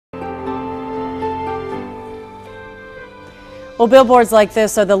Well, billboards like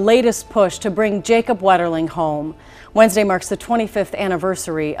this are the latest push to bring Jacob Wetterling home. Wednesday marks the 25th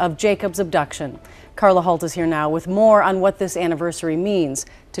anniversary of Jacob's abduction. Carla Holt is here now with more on what this anniversary means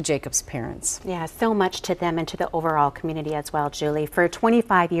to Jacob's parents. Yeah, so much to them and to the overall community as well, Julie. For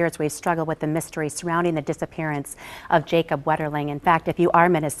 25 years, we've struggled with the mystery surrounding the disappearance of Jacob Wetterling. In fact, if you are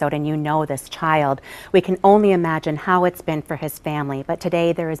Minnesotan, you know this child. We can only imagine how it's been for his family. But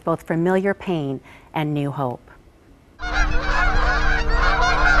today, there is both familiar pain and new hope.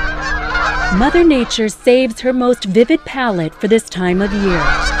 Mother Nature saves her most vivid palette for this time of year.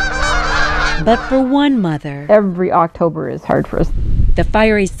 But for one mother, every October is hard for us. The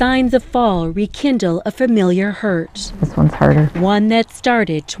fiery signs of fall rekindle a familiar hurt. This one's harder. One that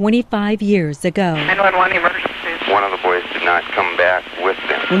started 25 years ago. 911 emergency. One of the boys did not come back with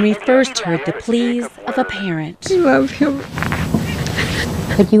them. When we first heard the pleas of a parent. I love him.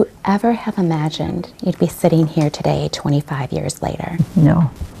 Could you ever have imagined you'd be sitting here today 25 years later?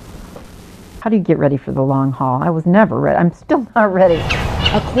 No. How do you get ready for the long haul? I was never ready. I'm still not ready.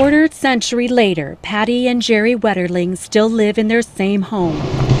 A quarter century later, Patty and Jerry Wetterling still live in their same home,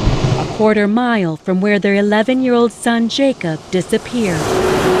 a quarter mile from where their 11-year-old son Jacob disappeared.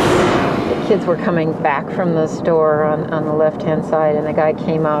 The kids were coming back from the store on the left-hand side, and the guy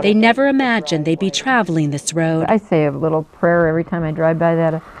came out. They never imagined they'd be traveling this road. I say a little prayer every time I drive by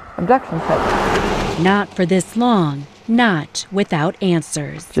that abduction site. Not for this long, not without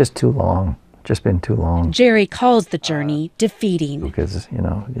answers. Just too long. Just been too long. Jerry calls the journey defeating. Because,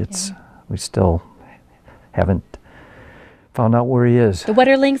 we still haven't found out where he is. The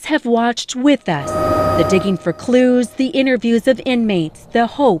Wetterlings have watched with us. The digging for clues, the interviews of inmates, the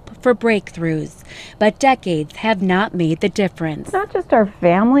hope for breakthroughs. But decades have not made the difference. It's not just our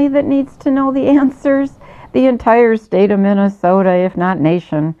family that needs to know the answers. The entire state of Minnesota, if not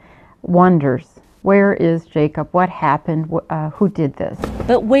nation, wonders. Where is Jacob? What happened? Who did this?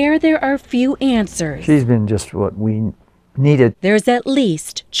 But where there are few answers, she's been just what we needed. There's at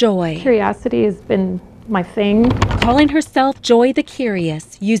least joy. Curiosity has been my thing. Calling herself Joy the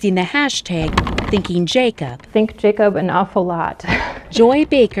Curious, using the hashtag #ThinkingJacob. Think Jacob an awful lot. Joy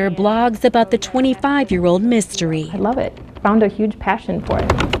Baker blogs about the 25-year-old mystery. I love it. Found a huge passion for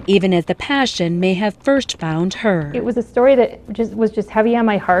it. Even as the passion may have first found her. It was a story that was just heavy on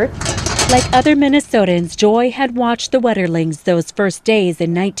my heart. Like other Minnesotans, Joy had watched the Wetterlings those first days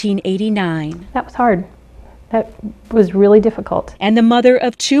in 1989. That was hard. That was really difficult. And the mother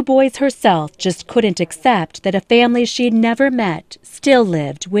of 2 boys herself just couldn't accept that a family she'd never met still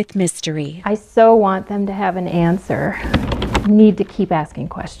lived with mystery. I so want them to have an answer. Need to keep asking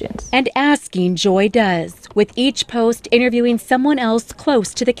questions. And asking Joy does, with each post interviewing someone else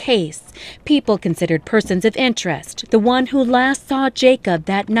close to the case. People considered persons of interest, the one who last saw Jacob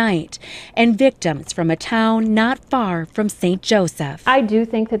that night, and victims from a town not far from St. Joseph. I do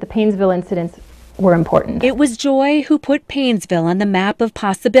think that the Paynesville incidents were important. It was Joy who put Paynesville on the map of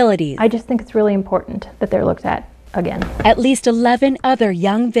possibilities. I just think it's really important that they're looked at again. At least 11 other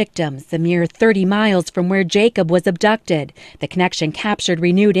young victims, a mere 30 miles from where Jacob was abducted. The connection captured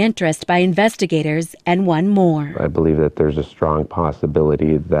renewed interest by investigators, and one more. I believe that there's a strong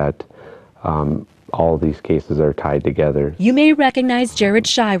possibility that all these cases are tied together. You may recognize Jared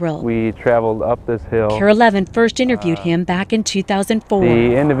Shirel. We traveled up this hill. Carol Evan first interviewed him back in 2004.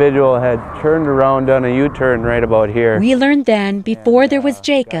 The individual had turned around, done a U-turn right about here. We learned then, before there was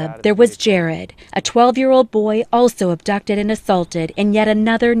Jacob, there was Jared, a 12-year-old boy also abducted and assaulted in yet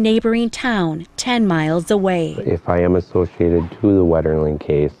another neighboring town 10 miles away. If I am associated to the Wetterling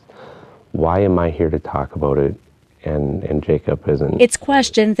case, why am I here to talk about it? And Jacob isn't. It's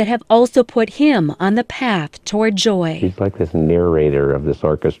questions that have also put him on the path toward joy. He's like this narrator of this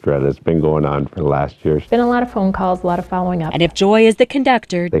orchestra that's been going on for the last year. Been a lot of phone calls, a lot of following up. And if Joy is the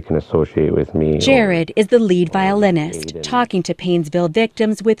conductor, they can associate with me. Jared is the lead violinist, talking to Paynesville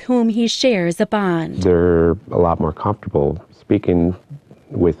victims with whom he shares a bond. They're a lot more comfortable speaking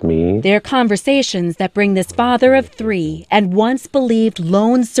with me. They're conversations that bring this father of 3 and once believed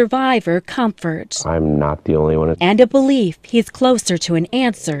lone survivor comfort. I'm not the only one. And a belief he's closer to an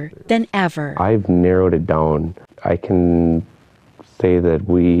answer than ever. I've narrowed it down. I can say that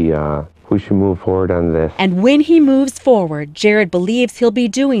we should move forward on this. And when he moves forward, Jared believes he'll be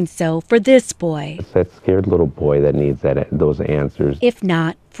doing so for this boy. It's that scared little boy that needs those answers. If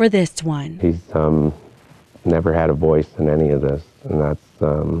not for this one. He's never had a voice in any of this, and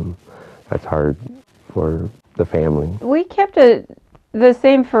that's hard for the family. We kept it the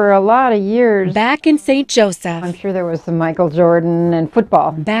same for a lot of years. Back in St. Joseph. I'm sure there was some Michael Jordan and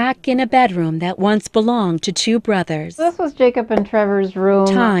football. Back in a bedroom that once belonged to two brothers. This was Jacob and Trevor's room.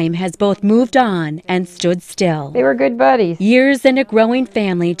 Time has both moved on and stood still. They were good buddies. Years and a growing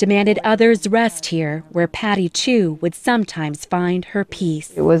family demanded others rest here, where Patty, too, would sometimes find her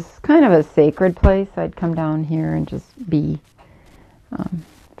peace. It was kind of a sacred place. I'd come down here and just be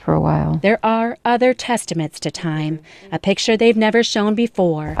for a while. There are other testaments to time, a picture they've never shown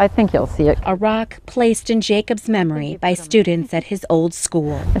before. I think you'll see it. A rock placed in Jacob's memory by students at his old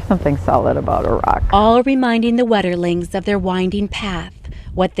school. There's something solid about a rock. All reminding the Wetterlings of their winding path,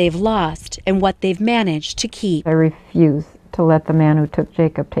 what they've lost and what they've managed to keep. I refuse to let the man who took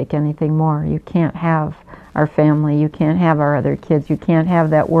Jacob take anything more. You can't have our family. You can't have our other kids. You can't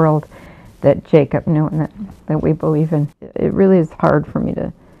have that world that Jacob knew and that we believe in. It really is hard for me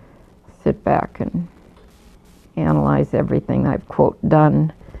to sit back and analyze everything I've, quote,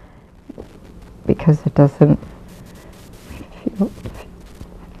 done, because it doesn't feel...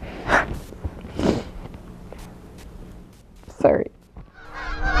 Sorry.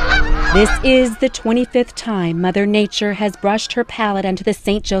 This is the 25th time Mother Nature has brushed her palette onto the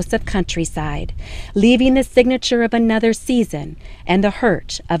St. Joseph countryside, leaving the signature of another season and the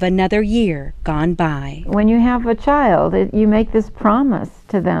hurt of another year gone by. When you have a child, you make this promise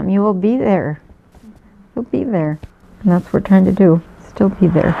to them. You will be there. You'll be there. And that's what we're trying to do, still be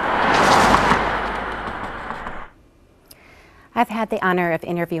there. I've had the honor of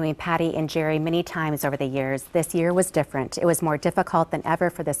interviewing Patty and Jerry many times over the years. This year was different. It was more difficult than ever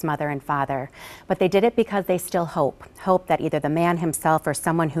for this mother and father. But they did it because they still hope that either the man himself or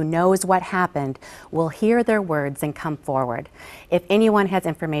someone who knows what happened will hear their words and come forward. If anyone has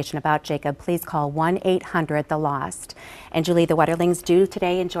information about Jacob, please call 1-800-THE-LOST. And Julie, the Wetterlings do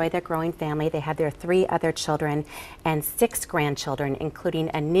today enjoy their growing family. They have their 3 other children and 6 grandchildren,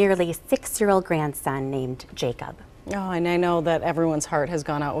 including a nearly 6-year-old grandson named Jacob. Oh, and I know that everyone's heart has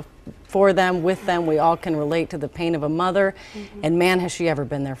gone out for them, with them. We all can relate to the pain of a mother, and man, has she ever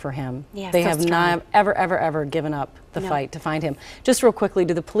been there for him. Yeah, they so have strong. not ever given up the fight to find him. Just real quickly,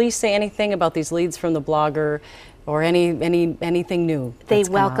 do the police say anything about these leads from the blogger or anything new? They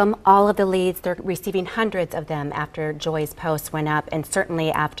welcome all of the leads. They're receiving hundreds of them after Joy's post went up, and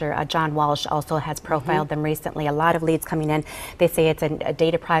certainly after John Walsh also has profiled them recently. A lot of leads coming in. They say it's a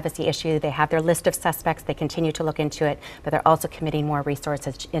data privacy issue. They have their list of suspects. They continue to look into it, but they're also committing more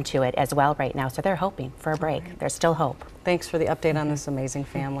resources into it as well right now. So they're hoping for a break. There's still hope. Thanks for the update on this amazing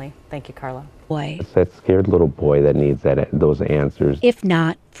family. Thank you, Carla. Boy. It's that scared little boy that needs those answers. If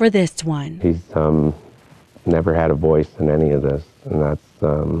not for this one. He's never had a voice in any of this, and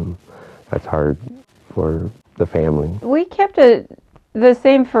that's hard for the family. We kept it the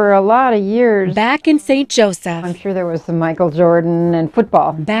same for a lot of years. Back in St. Joseph. I'm sure there was some Michael Jordan and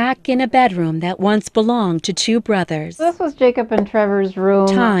football. Back in a bedroom that once belonged to two brothers. This was Jacob and Trevor's room.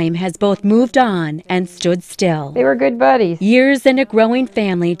 Time has both moved on and stood still. They were good buddies. Years and a growing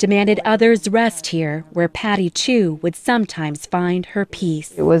family demanded others rest here, where Patty, too, would sometimes find her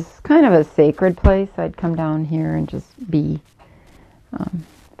peace. It was kind of a sacred place. I'd come down here and just be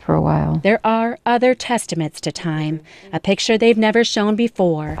for a while. There are other testaments to time, a picture they've never shown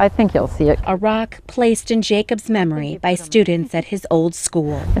before. I think you'll see it. A rock placed in Jacob's memory by students at his old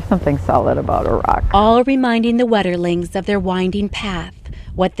school. There's something solid about a rock. All reminding the Wetterlings of their winding path,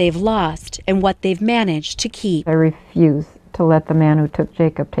 what they've lost and what they've managed to keep. I refuse to let the man who took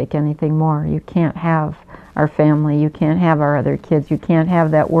Jacob take anything more. You can't have our family. You can't have our other kids. You can't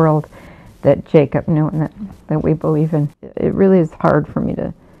have that world that Jacob knew and that we believe in. It really is hard for me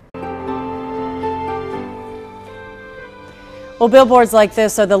to... Well, billboards like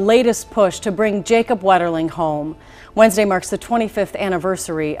this are the latest push to bring Jacob Wetterling home. Wednesday marks the 25th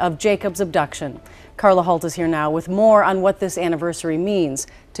anniversary of Jacob's abduction. Carla Holt is here now with more on what this anniversary means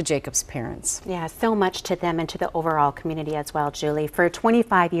to Jacob's parents. Yeah, so much to them and to the overall community as well, Julie. For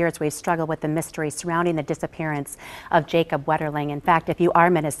 25 years, we've struggled with the mystery surrounding the disappearance of Jacob Wetterling. In fact, if you are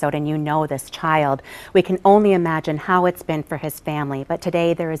Minnesotan, you know this child. We can only imagine how it's been for his family. But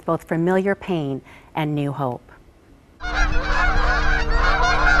today, there is both familiar pain and new hope.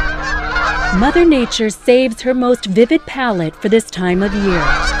 Mother Nature saves her most vivid palette for this time of year.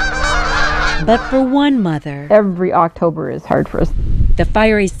 But for one mother, every October is hard for us. The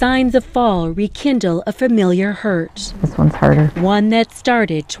fiery signs of fall rekindle a familiar hurt. This one's harder. One that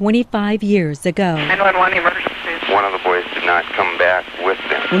started 25 years ago. 911 emergency. One of the boys did not come back with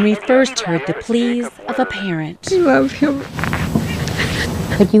them. When we first heard the pleas of a parent. I love him.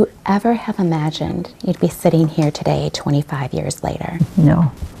 Could you ever have imagined you'd be sitting here today 25 years later?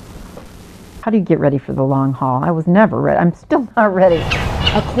 No. How do you get ready for the long haul? I was never ready. I'm still not ready.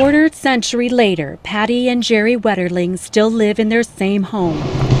 A quarter century later, Patty and Jerry Wetterling still live in their same home,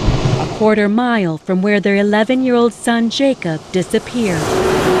 a quarter-mile from where their 11-year-old son Jacob disappeared.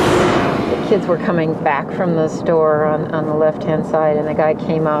 The kids were coming back from the store on the left-hand side, and the guy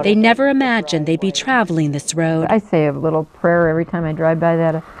came out. They never imagined they'd be traveling this road. I say a little prayer every time I drive by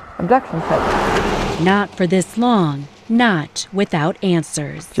that abduction site. Not for this long, not without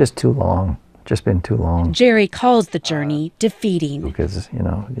answers. Just too long. Just been too long. Jerry calls the journey defeating. Because,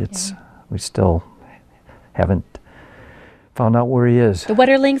 we still haven't found out where he is. The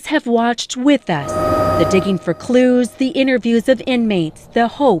Wetterlings have watched with us. The digging for clues, the interviews of inmates, the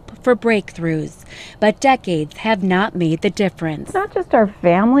hope for breakthroughs. But decades have not made the difference. It's not just our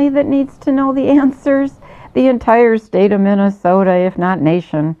family that needs to know the answers. The entire state of Minnesota, if not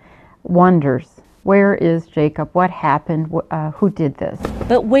nation, wonders. Where is Jacob? What happened? Who did this?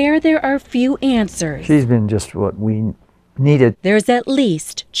 But where there are few answers, She's been just what we needed. there's at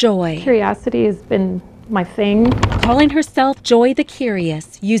least joy. Curiosity has been my thing. Calling herself Joy the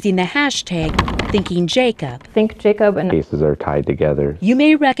Curious, using the hashtag Thinking Jacob. Think Jacob and Cases are tied together. You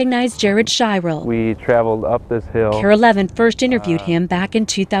may recognize Jared Shirel. We traveled up this hill. Carol Levin first interviewed him back in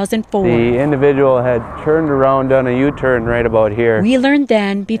 2004. The individual had turned around, done a U-turn right about here. We learned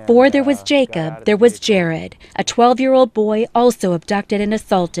then, before there was Jacob, there was Jared, a 12-year-old boy also abducted and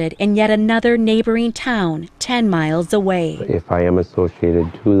assaulted in yet another neighboring town 10 miles away. If I am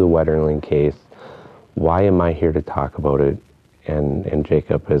associated to the Wetterling case, why am I here to talk about it and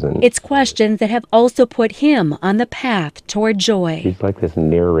Jacob isn't? It's questions that have also put him on the path toward joy. He's like this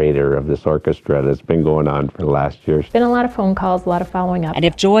narrator of this orchestra that's been going on for the last year. been a lot of phone calls, a lot of following up. And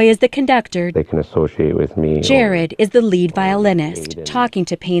if Joy is the conductor, They can associate with me. Jared is the lead violinist, talking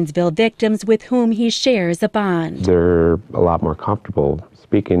to Painesville victims with whom he shares a bond. They're a lot more comfortable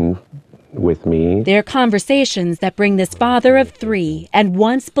speaking with me. They're conversations that bring this father of three and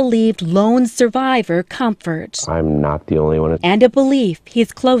once believed lone survivor comfort. I'm not the only one. And a belief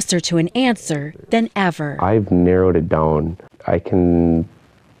he's closer to an answer than ever. I've narrowed it down. I can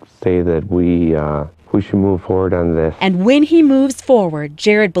say that we should move forward on this. And when he moves forward,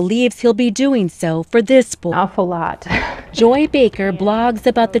 Jared believes he'll be doing so for this boy. An awful lot. Joy Baker blogs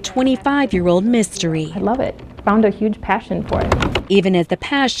about the 25-year-old mystery, I love it. Found a huge passion for it. even as the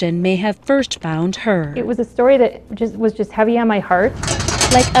passion may have first found her. It was a story that was just heavy on my heart.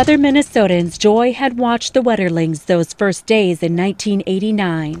 Like other Minnesotans, Joy had watched the Wetterlings those first days in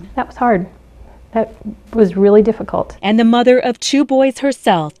 1989. That was hard. That was really difficult. And the mother of two boys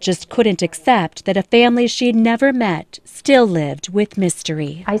herself just couldn't accept that a family she'd never met still lived with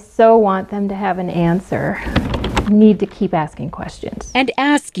mystery. I so want them to have an answer. Need to keep asking questions. And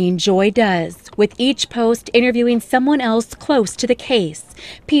asking Joy does, with each post interviewing someone else close to the case,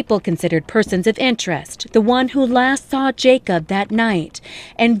 people considered persons of interest, the one who last saw Jacob that night,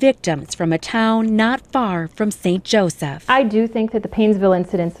 and victims from a town not far from St. Joseph. I do think that the Painesville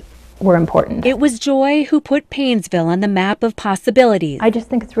incidents were important. It was Joy who put Painesville on the map of possibilities. I just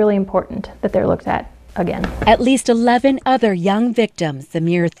think it's really important that they're looked at again. At least 11 other young victims, a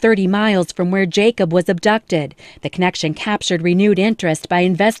mere 30 miles from where Jacob was abducted. The connection captured renewed interest by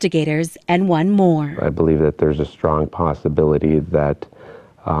investigators, and one more. I believe that there's a strong possibility that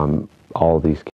all these